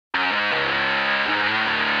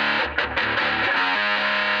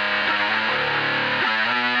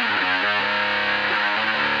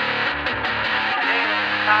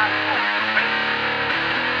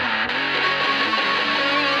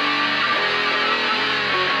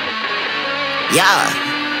Yeah.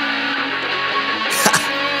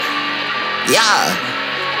 Yeah.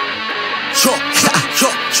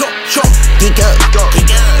 Geek up.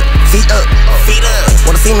 Feet up.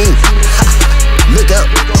 Wanna see me? Look up.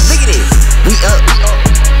 Look at it. We up.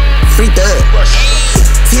 Free thug.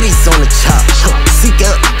 Titties on the chop. Seek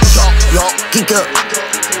up. Geek up.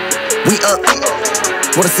 We up.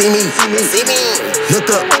 Wanna see me? See me. Look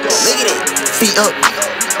up. Look at it. Feet up.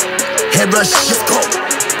 Headrush.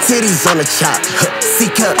 Titties on the chop.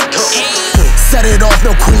 Seek up. Set it off,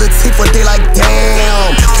 no cooler teeth, but they like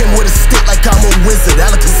damn. Came with a stick like I'm a wizard,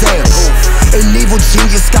 Alakazam. An evil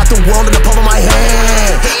genius, got the world in the palm of my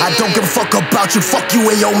hand. I don't give a fuck about you, fuck you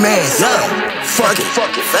and your man. Fuck it.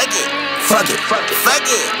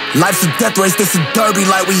 Life's a death race, this is derby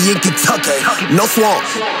like we in Kentucky. No swamp,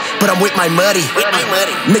 but I'm with my muddy.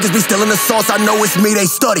 Niggas be stealing the sauce, I know it's me, they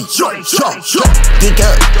study. Geek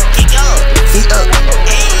up, feet up.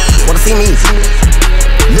 Wanna see me?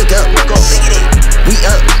 Look up, we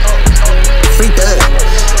up. Free thug.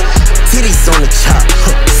 Titties on the chop.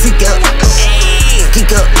 Seek up,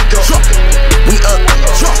 geek up. We up.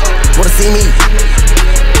 Wanna see me?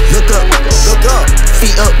 Look up,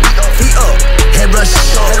 feet up. Headrush.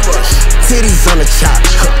 Titties on the chop.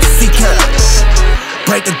 Seek up.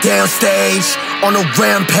 Break the damn stage on a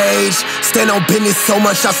rampage. Stand on business so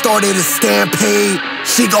much I started a stampede.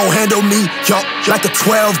 She gon' handle me, like a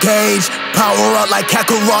 12 gauge. Power up like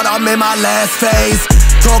Kakarot, I'm in my last phase.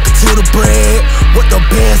 Talking to the bread, what the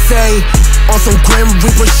band say. On some Grim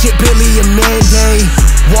Reaper shit, Billy and Manday.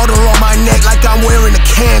 Water on my neck like I'm wearing a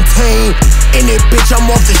canteen. In it, bitch, I'm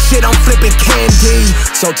off the shit, I'm flipping candy.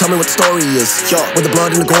 So tell me what the story is, where the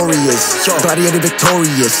blood and the gory is. Gladiator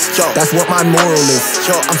victorious, that's what my moral is.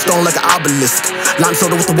 I'm stoned like an obelisk, lime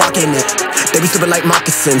soda with the walk in it. They be slipping like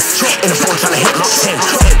moccasins, in the phone trying to hit my 10.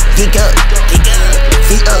 Geek up,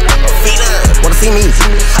 feet up. Wanna see me?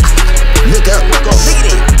 Look up, look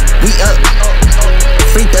at it. We up,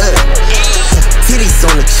 free thug. Titties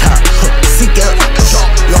on the chop. Seek up,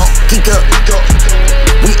 geek up.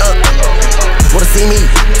 We up. Wanna see me?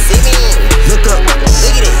 Look up,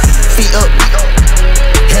 look at it. Feet up.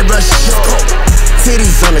 Headrush.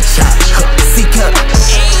 Titties on the chop.